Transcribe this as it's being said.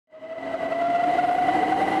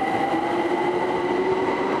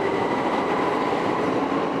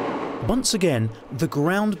Once again, the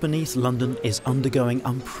ground beneath London is undergoing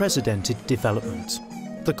unprecedented development.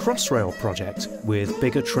 The Crossrail project, with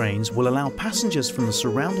bigger trains, will allow passengers from the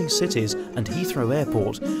surrounding cities and Heathrow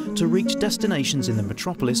Airport to reach destinations in the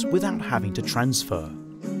metropolis without having to transfer.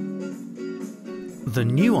 The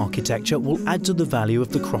new architecture will add to the value of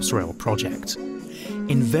the Crossrail project.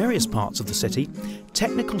 In various parts of the city,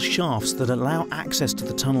 technical shafts that allow access to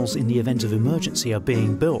the tunnels in the event of emergency are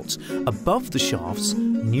being built. Above the shafts,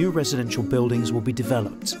 new residential buildings will be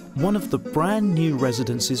developed. One of the brand new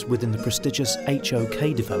residences within the prestigious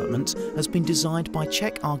HOK development has been designed by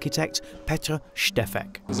Czech architect Petr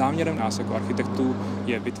Štefek.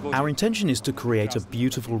 Our intention is to create a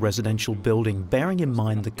beautiful residential building bearing in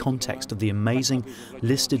mind the context of the amazing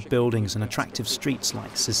listed buildings and attractive streets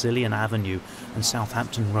like Sicilian Avenue and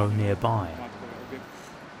Southampton Row nearby.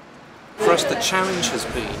 For us, the challenge has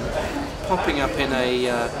been popping up in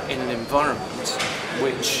an environment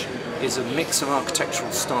which is a mix of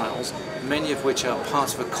architectural styles, many of which are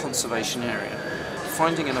part of a conservation area.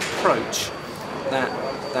 Finding an approach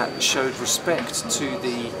that showed respect to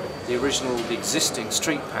the existing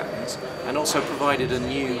street patterns, and also provided a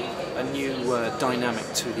new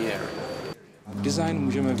dynamic to the area.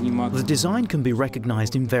 The design can be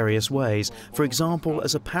recognised in various ways, for example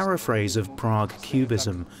as a paraphrase of Prague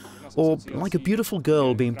Cubism, or like a beautiful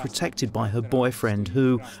girl being protected by her boyfriend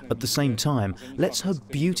who, at the same time, lets her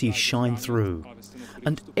beauty shine through.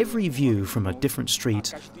 And every view from a different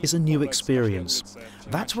street is a new experience.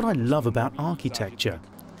 That's what I love about architecture.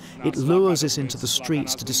 It lures us into the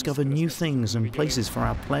streets to discover new things and places for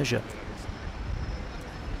our pleasure.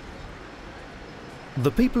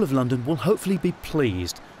 The people of London will hopefully be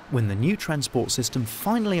pleased when the new transport system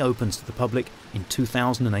finally opens to the public in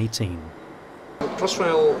 2018.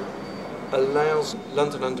 Crossrail allows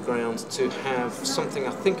London Underground to have something,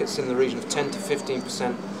 I think it's in the region of 10 to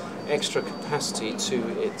 15% extra capacity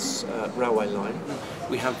to its railway line.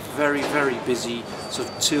 We have very, very busy sort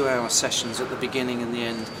of 2-hour sessions at the beginning and the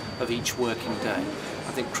end of each working day.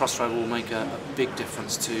 I think Crossrail will make a big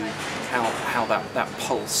difference to how that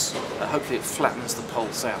pulse, hopefully it flattens the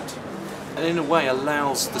pulse out. And in a way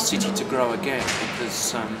allows the city to grow again,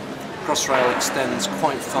 because Crossrail extends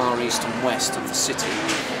quite far east and west of the city.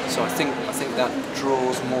 So I think that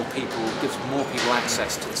draws more people, gives more people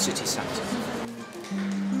access to the city centre.